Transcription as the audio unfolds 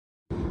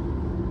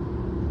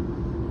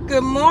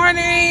Good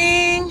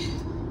morning.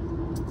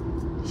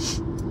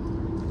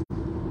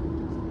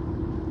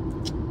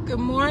 Good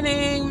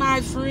morning,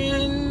 my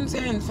friends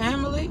and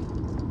family.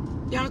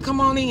 Y'all come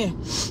on in.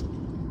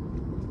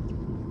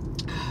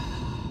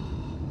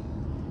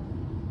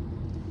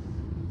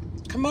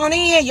 Come on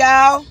in,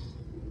 y'all.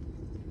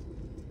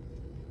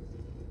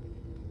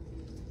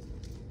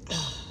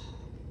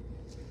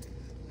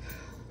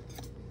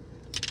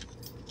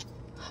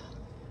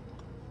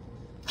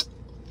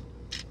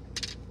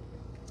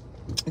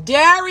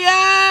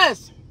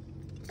 Darius.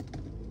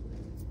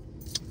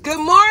 Good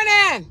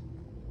morning.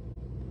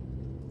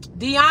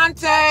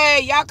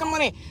 Deontay, y'all come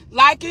on in.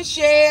 Like and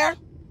share.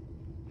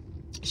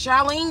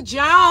 Charlene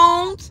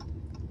Jones.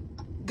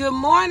 Good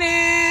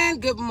morning.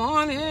 Good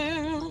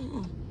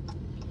morning.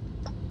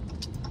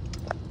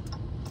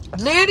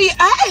 Lydia.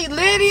 Hey,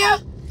 Lydia.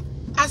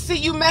 I see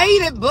you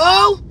made it,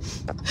 boo.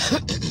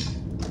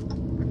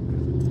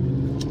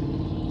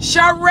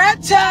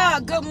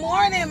 Sharetta. Good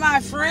morning, my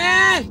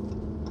friend.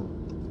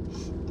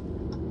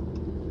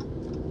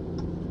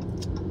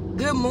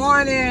 Good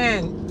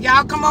morning.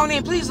 Y'all come on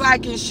in. Please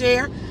like and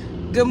share.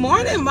 Good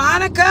morning,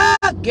 Monica.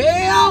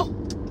 Gail.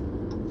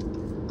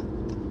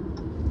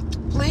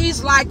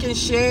 Please like and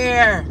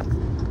share.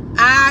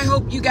 I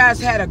hope you guys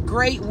had a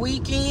great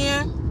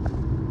weekend.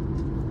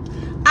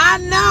 I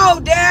know,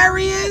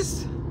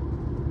 Darius.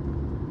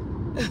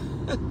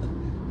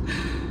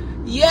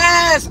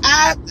 Yes,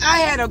 I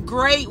had a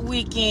great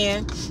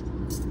weekend.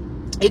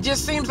 It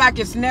just seems like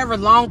it's never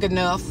long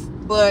enough,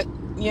 but,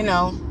 you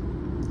know,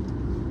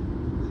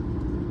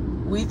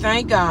 we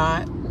thank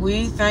God.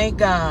 We thank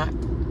God.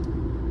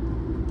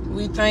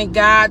 We thank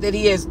God that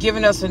He has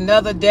given us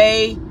another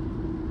day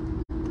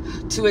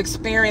to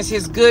experience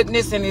His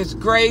goodness and His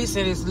grace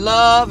and His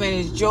love and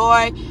His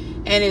joy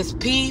and His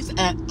peace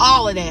and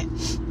all of that.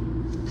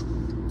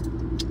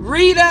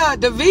 Rita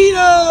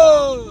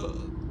DeVito.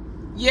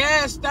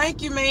 Yes,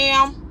 thank you,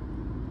 ma'am.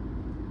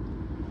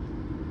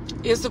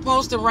 It's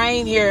supposed to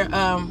rain here.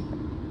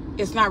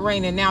 It's not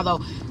raining now,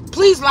 though.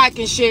 Please like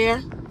and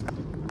share.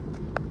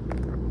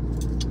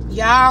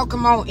 Y'all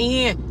come on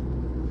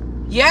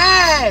in.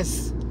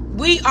 Yes,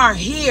 we are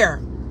here.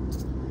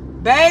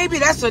 Baby,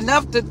 that's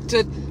enough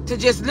to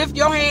just lift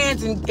your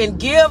hands and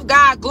give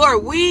God glory.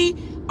 We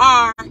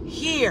are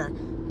here.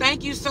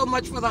 Thank you so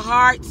much for the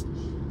hearts.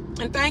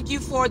 And thank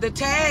you for the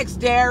tags,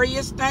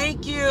 Darius.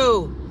 Thank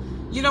you.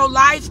 You know,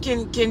 life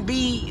can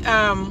be,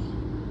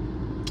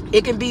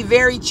 it can be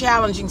very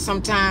challenging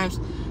sometimes.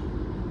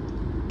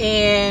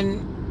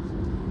 And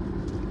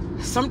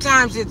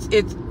sometimes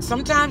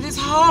it's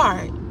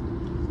hard.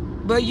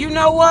 But you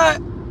know what?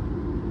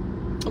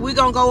 We're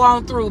going to go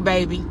on through,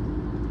 baby.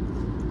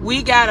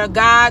 We got a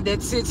God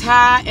that sits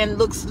high and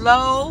looks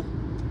low.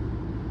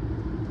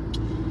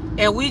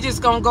 And we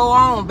just going to go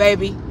on,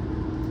 baby.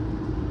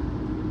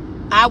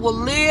 I will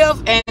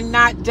live and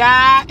not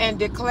die and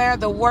declare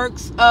the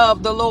works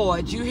of the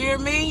Lord. You hear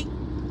me?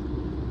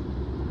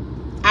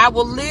 I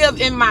will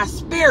live in my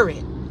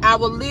spirit. I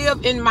will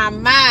live in my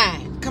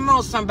mind. Come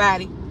on,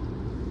 somebody.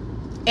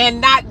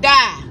 And not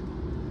die.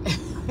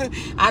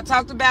 I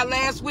talked about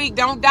last week.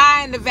 Don't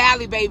die in the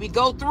valley, baby.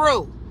 Go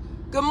through.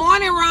 Good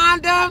morning,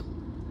 Rhonda.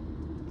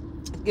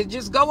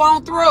 Just go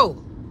on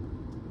through.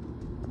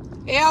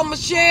 El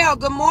Michelle,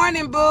 good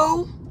morning,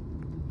 boo.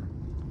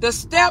 The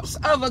steps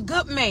of a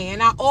good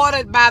man are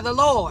ordered by the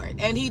Lord,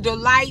 and he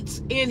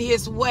delights in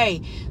his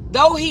way.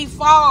 Though he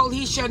fall,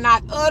 he shall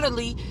not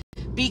utterly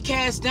be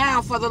cast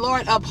down, for the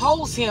Lord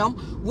upholds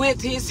him with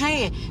his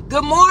hand.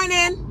 Good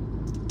morning,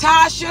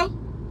 Tasha.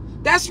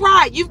 That's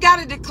right. You've got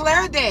to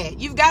declare that.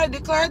 You've got to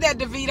declare that,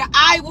 Davida.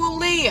 I will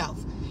live.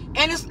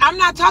 And I'm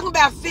not talking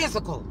about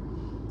physical.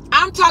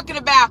 I'm talking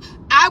about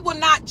I will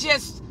not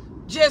just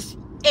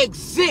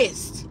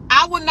exist.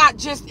 I will not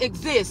just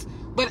exist,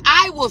 but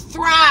I will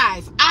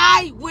thrive.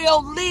 I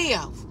will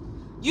live.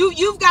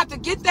 You've got to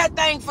get that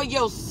thing for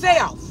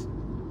yourself.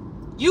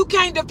 You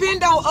can't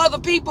depend on other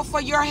people for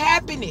your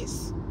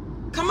happiness.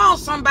 Come on,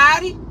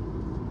 somebody.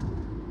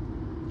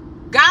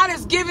 God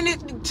has given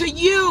it to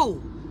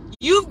you.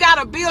 You've got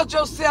to build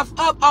yourself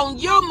up on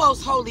your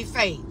most holy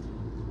faith.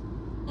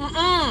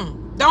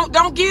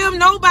 Don't give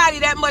nobody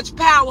that much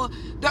power.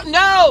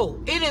 No,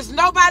 it is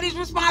nobody's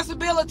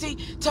responsibility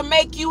to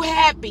make you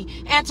happy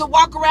and to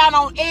walk around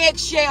on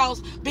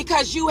eggshells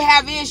because you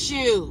have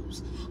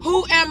issues.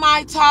 Who am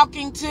I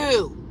talking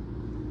to?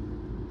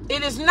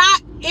 It is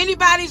not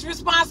anybody's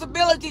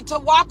responsibility to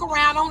walk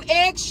around on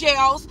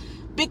eggshells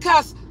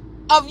because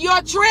of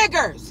your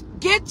triggers.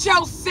 Get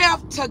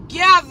yourself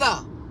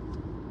together.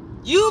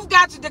 You've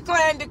got to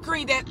declare and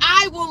decree that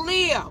I will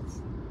live.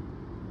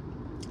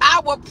 I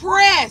will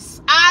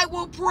press. I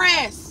will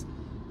press.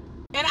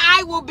 And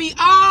I will be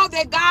all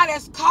that God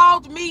has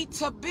called me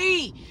to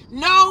be.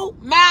 No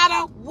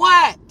matter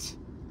what.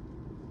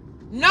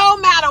 No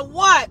matter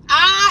what.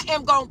 I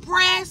am going to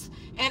press.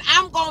 And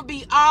I'm going to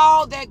be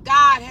all that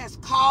God has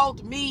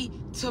called me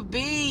to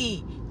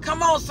be.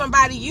 Come on,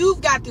 somebody.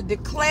 You've got to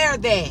declare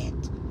that.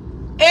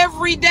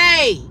 Every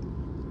day.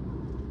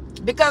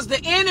 Because the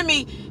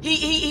enemy,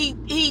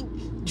 he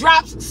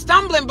drops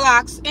stumbling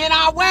blocks in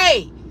our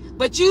way.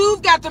 But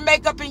you've got to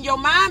make up in your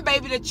mind,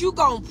 baby, that you're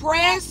going to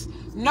press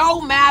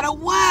no matter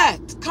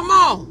what. Come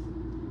on.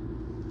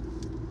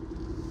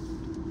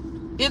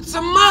 It's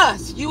a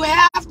must. You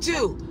have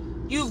to.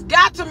 You've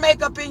got to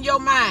make up in your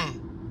mind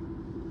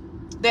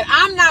that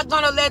I'm not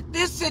going to let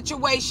this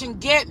situation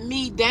get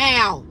me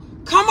down.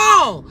 Come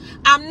on.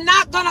 I'm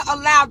not going to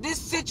allow this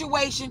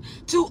situation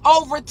to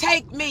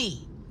overtake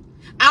me.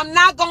 I'm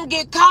not going to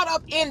get caught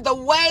up in the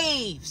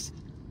waves,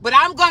 but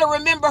I'm going to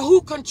remember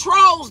who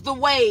controls the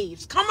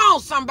waves. Come on,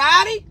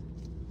 somebody.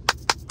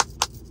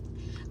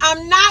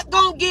 I'm not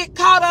going to get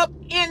caught up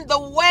in the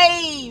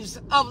waves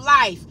of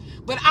life,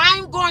 but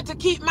I'm going to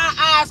keep my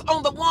eyes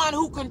on the one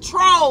who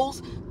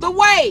controls the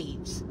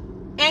waves.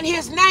 And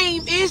his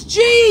name is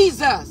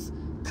Jesus.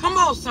 Come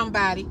on,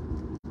 somebody.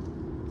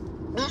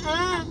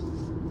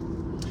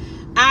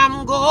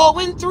 I'm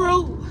going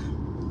through.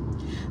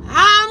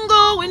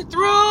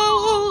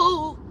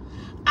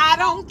 I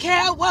don't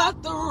care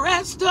what the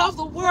rest of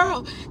the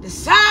world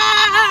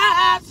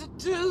decides to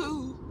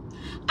do.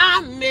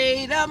 I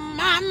made up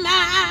my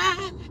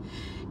mind,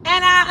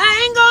 and I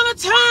ain't gonna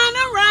turn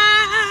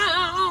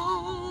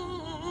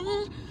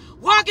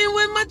around. Walking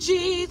with my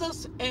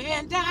Jesus,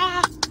 and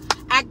I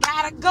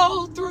gotta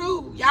go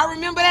through. Y'all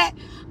remember that?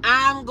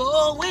 I'm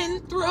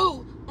going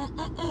through.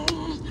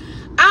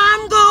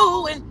 I'm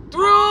going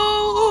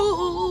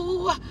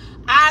through.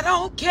 I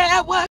don't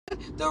care what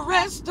the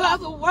rest of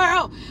the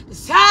world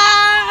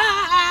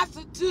decides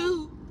to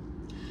do.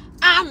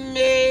 I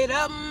made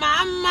up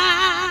my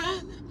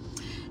mind,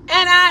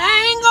 and I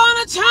ain't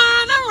gonna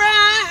turn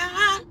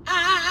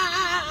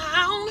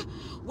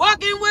around.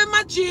 Walking with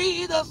my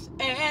Jesus,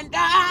 and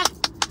I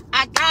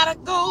gotta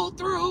go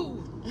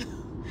through.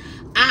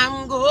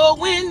 I'm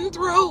going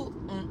through.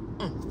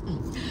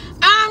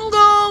 I'm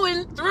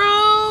going through.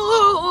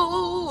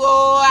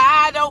 Oh,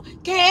 I don't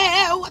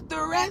care what the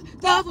rest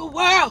of the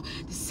world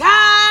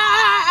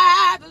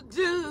decide to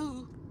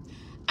do.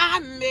 I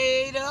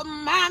made up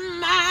my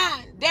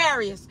mind,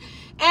 Darius,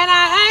 and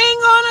I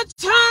ain't gonna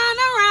turn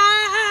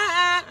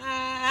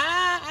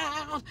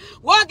around.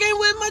 Walking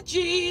with my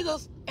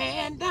Jesus,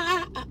 and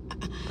I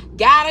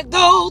gotta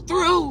go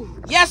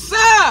through. Yes,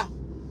 sir.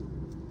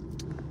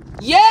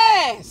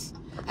 Yes.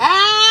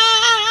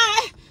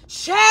 I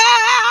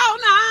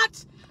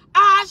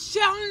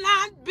shall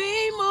not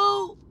be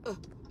moved.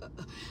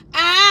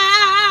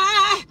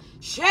 I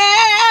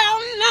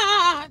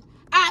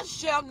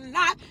shall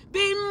not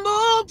be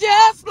moved,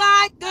 just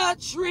like a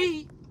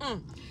tree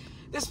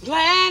that's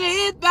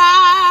planted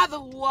by the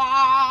waters.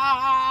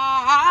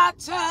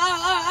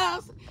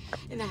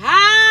 And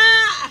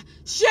I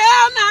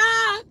shall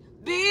not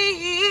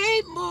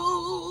be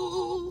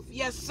moved.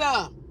 Yes,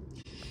 sir.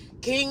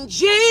 King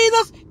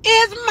Jesus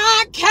is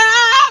my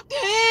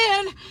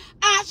captain.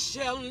 I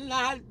shall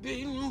not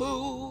be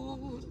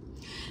moved.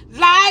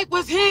 Life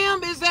with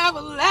him is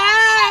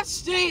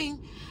everlasting.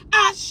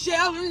 I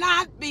shall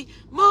not be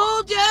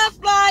moved,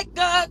 just like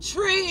a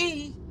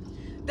tree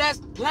that's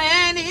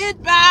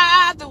planted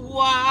by the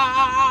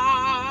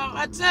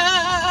waters.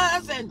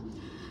 And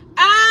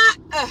I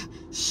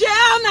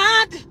shall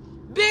not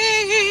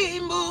be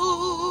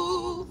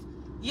moved.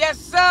 Yes,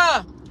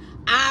 sir.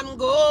 I'm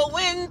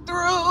going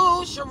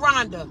through,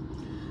 Sharonda.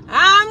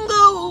 I'm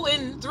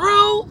going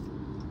through.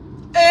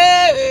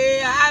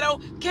 Hey, I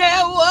don't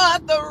care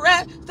what the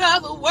rest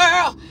of the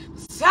world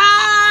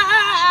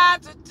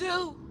decides to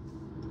do.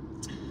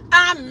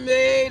 I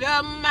made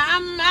up my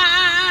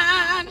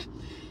mind,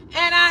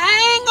 and I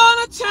ain't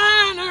gonna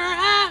turn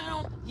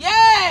around.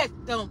 Yes,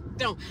 don't.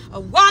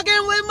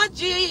 Walking with my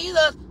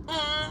Jesus.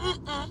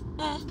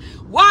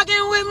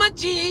 Walking with my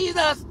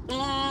Jesus.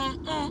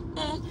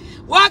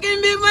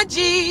 Walking with my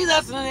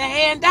Jesus,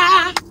 and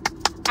I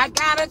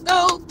gotta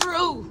go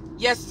through.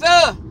 Yes,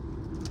 sir.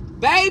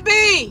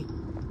 Baby,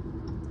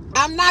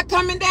 I'm not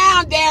coming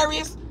down,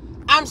 Darius.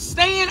 I'm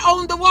staying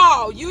on the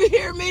wall. You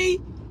hear me?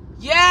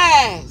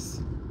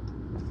 Yes.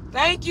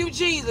 Thank you,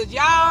 Jesus.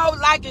 Y'all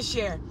like and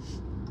share.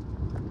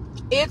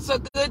 It's a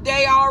good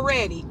day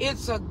already.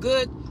 It's a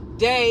good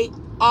day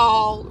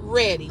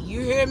already.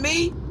 You hear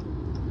me?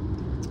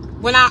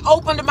 When I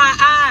opened my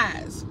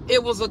eyes,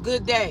 it was a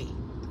good day.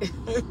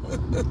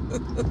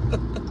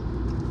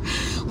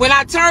 When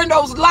I turned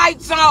those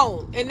lights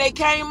on and they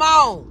came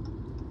on,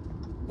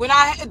 when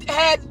I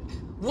had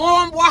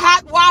warm,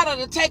 hot water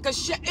to take a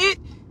shower,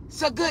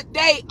 it's a good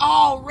day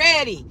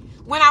already.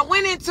 When I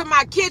went into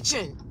my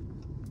kitchen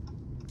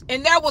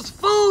and there was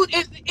food,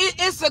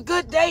 it's a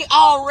good day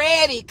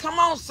already. Come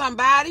on,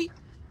 somebody.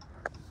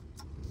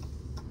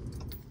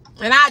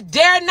 And I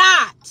dare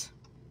not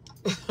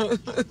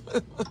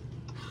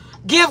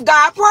give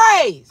God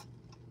praise.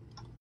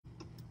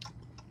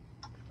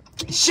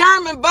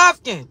 Sherman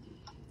Buffkin,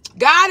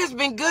 God has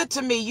been good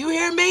to me. You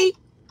hear me?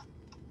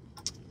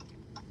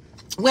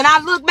 When I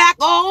look back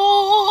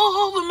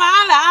over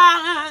my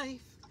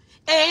life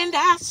and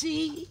I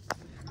see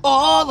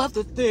all of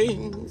the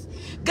things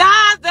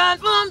God's done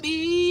for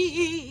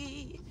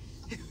me,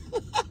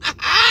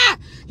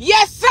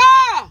 Yes,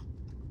 sir.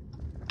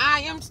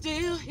 I am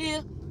still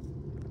here.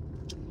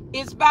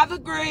 It's by the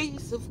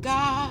grace of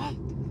God.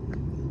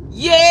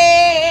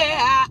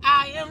 Yeah,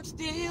 I am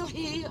still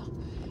here.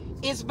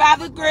 It's by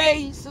the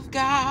grace of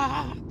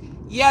God.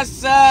 Yes,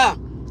 sir.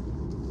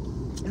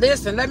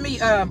 Listen,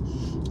 I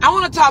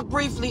want to talk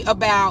briefly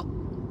about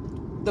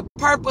the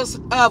purpose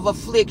of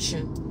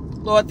affliction.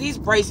 Lord, these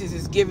braces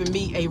is giving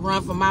me a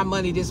run for my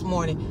money this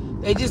morning.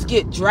 They just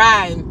get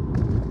dry,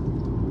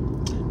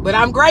 but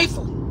I'm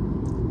grateful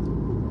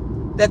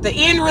that the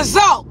end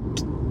result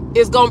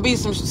is going to be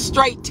some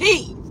straight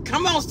teeth.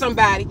 Come on,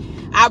 somebody.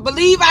 I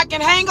believe I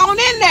can hang on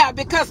in there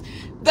because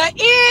the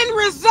end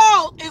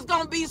result is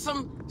going to be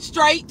some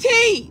straight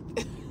teeth.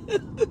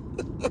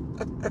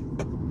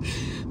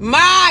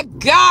 My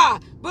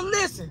God. But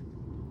listen,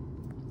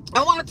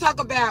 I want to talk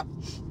about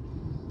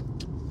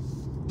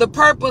the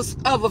purpose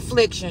of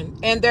affliction.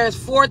 And there's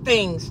 4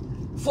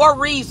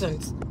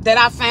 reasons that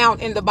I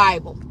found in the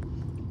Bible.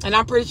 And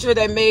I'm pretty sure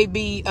there may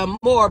be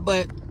more,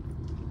 but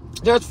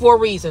there's 4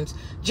 reasons.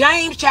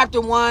 James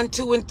chapter 1,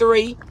 2, and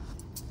 3,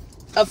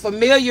 a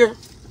familiar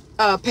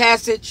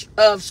passage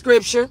of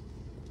scripture.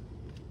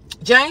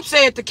 James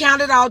said to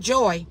count it all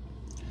joy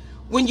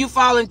when you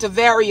fall into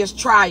various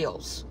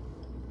trials,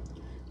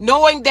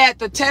 knowing that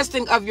the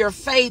testing of your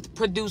faith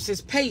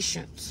produces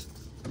patience.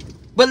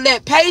 But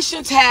let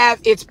patience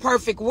have its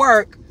perfect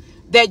work,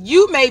 that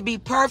you may be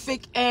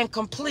perfect and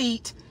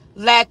complete,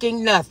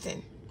 lacking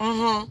nothing.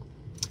 Count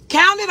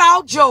it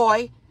all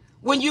joy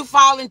when you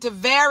fall into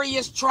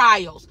various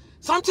trials.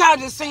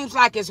 Sometimes it seems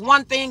like it's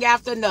one thing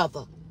after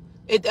another.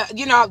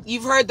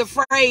 You've heard the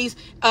phrase,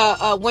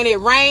 when it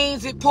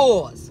rains, it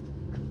pours.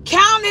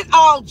 Count it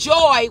all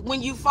joy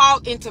when you fall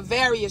into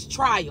various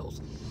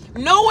trials,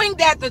 knowing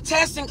that the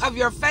testing of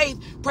your faith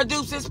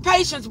produces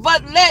patience.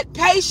 But let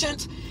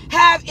patience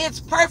have its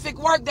perfect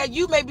work, that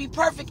you may be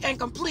perfect and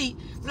complete,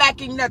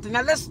 lacking nothing.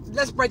 Now let's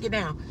break it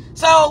down.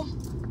 So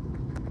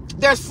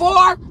there's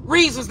 4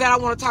 reasons that I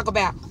want to talk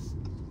about.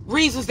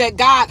 Reasons that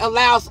God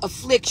allows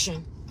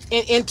affliction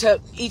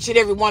into each and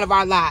every one of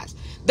our lives.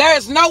 There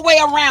is no way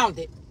around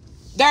it.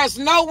 There's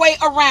no way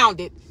around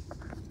it.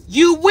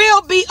 You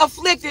will be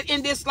afflicted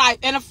in this life.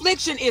 And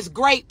affliction is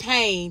great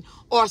pain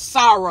or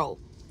sorrow.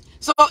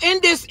 So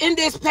in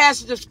this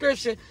passage of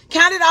scripture,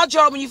 count it all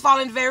joy when you fall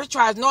into various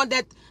trials, knowing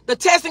that the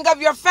testing of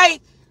your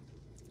faith,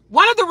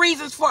 one of the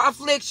reasons for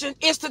affliction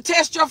is to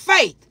test your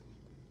faith.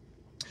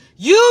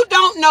 You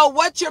don't know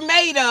what you're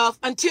made of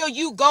until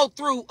you go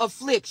through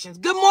afflictions.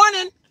 Good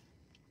morning,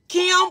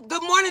 Kim.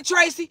 Good morning,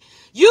 Tracy.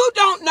 You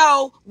don't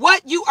know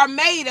what you are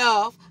made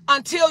of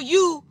until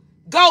you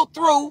go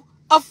through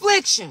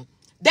affliction.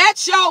 That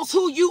shows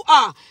who you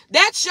are.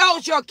 That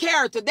shows your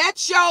character. That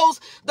shows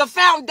the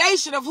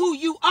foundation of who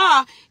you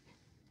are.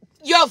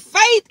 Your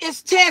faith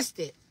is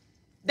tested.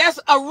 That's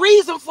a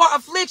reason for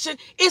affliction,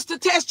 is to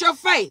test your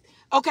faith.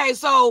 Okay,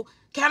 so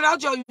count it all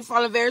joy, you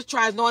fall in various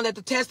trials, knowing that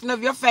the testing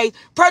of your faith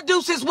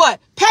produces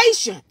what?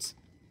 Patience.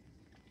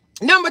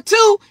 Number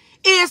 2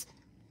 is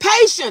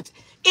patience.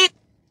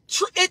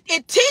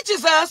 It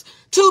teaches us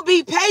to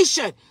be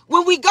patient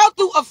when we go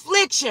through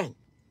affliction.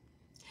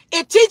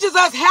 It teaches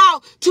us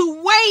how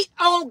to wait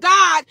on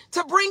God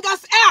to bring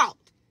us out.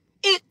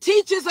 It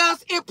teaches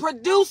us, it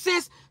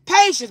produces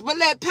patience. But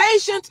let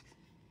patience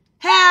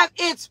have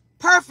its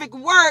perfect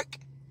work,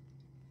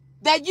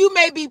 that you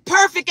may be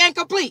perfect and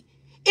complete.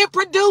 It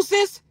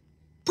produces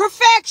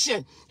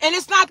perfection. And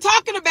it's not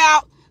talking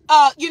about,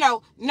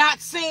 not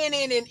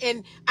sinning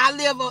and I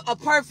live a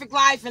perfect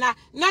life.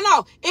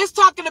 No. It's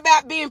talking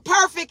about being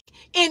perfect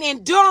in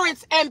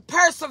endurance and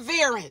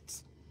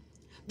perseverance.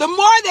 The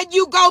more that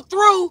you go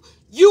through,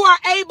 you are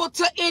able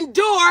to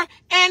endure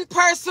and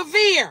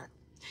persevere.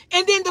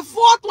 And then the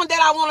 4th one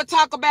that I want to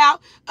talk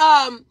about,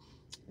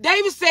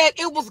 David said,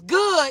 it was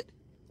good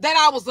that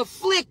I was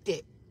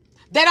afflicted,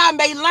 that I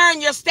may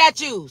learn your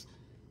statutes.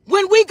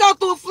 When we go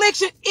through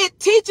affliction, it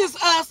teaches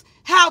us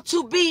how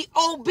to be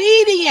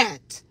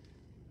obedient.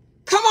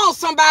 Come on,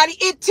 somebody.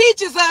 It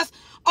teaches us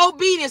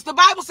obedience. The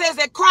Bible says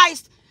that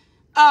Christ,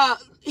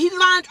 he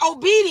learned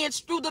obedience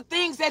through the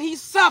things that he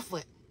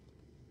suffered.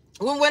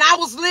 When I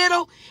was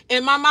little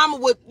and my mama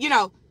would,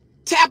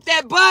 tap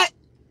that butt,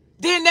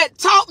 then that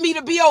taught me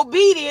to be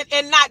obedient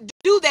and not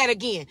do that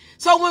again.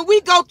 So when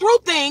we go through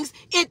things,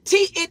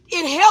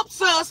 it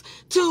helps us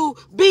to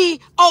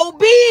be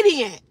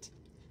obedient.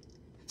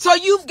 So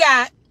you've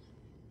got,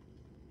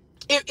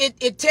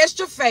 it tests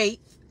your faith.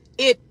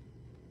 It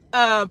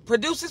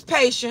produces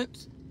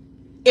patience.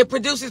 It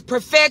produces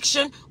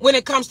perfection when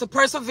it comes to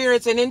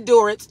perseverance and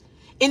endurance.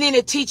 And then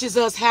it teaches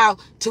us how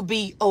to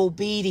be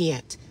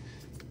obedient.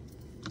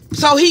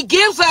 So he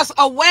gives us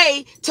a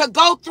way to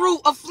go through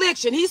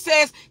affliction. He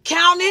says,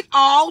 count it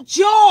all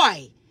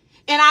joy.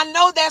 And I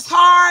know that's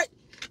hard,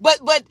 but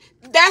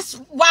that's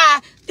why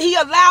he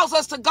allows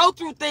us to go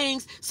through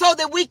things so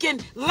that we can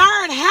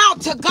learn how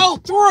to go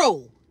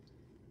through.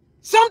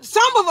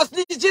 Some of us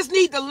just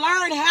need to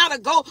learn how to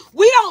go.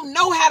 We don't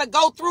know how to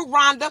go through,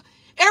 Rhonda.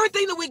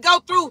 Everything that we go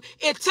through,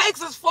 it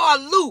takes us for a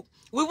loop.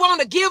 We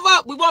want to give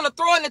up. We want to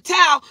throw in the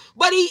towel.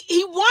 But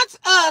he wants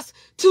us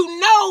to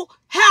know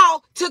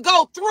how to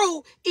go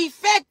through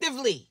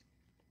effectively.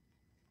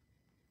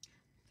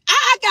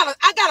 I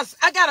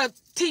gotta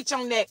teach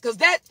on that, because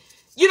that,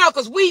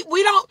 because we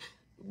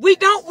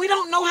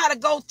don't know how to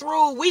go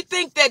through. We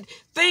think that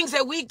things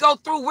that we go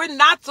through, we're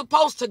not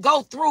supposed to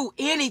go through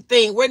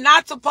anything. We're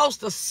not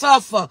supposed to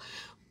suffer.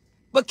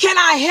 But can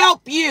I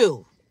help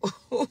you?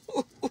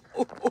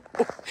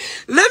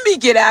 Let me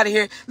get out of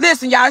here.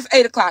 Listen, y'all, it's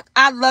 8 o'clock.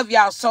 I love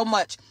y'all so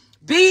much.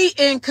 Be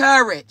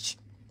encouraged.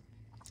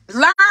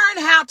 Learn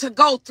how to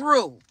go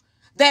through,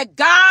 that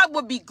God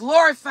will be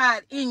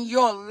glorified in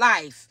your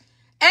life.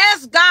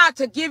 Ask God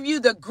to give you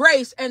the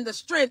grace and the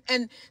strength,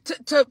 and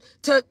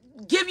to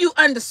give you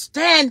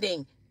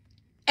understanding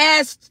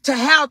as to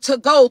how to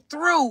go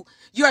through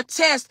your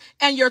tests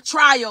and your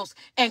trials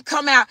and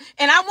come out.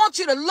 And I want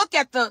you to look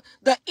at the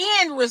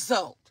end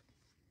result,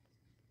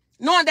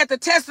 knowing that the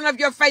testing of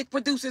your faith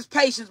produces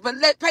patience. But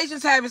let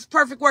patience have its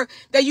perfect work,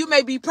 that you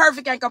may be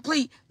perfect and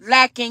complete,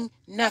 lacking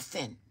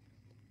nothing.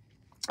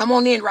 I'm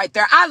on the end right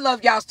there. I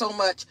love y'all so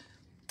much.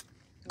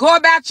 Go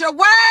about your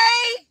way,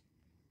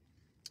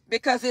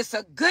 because it's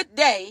a good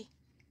day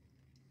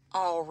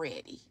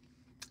already.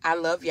 I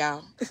love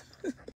y'all.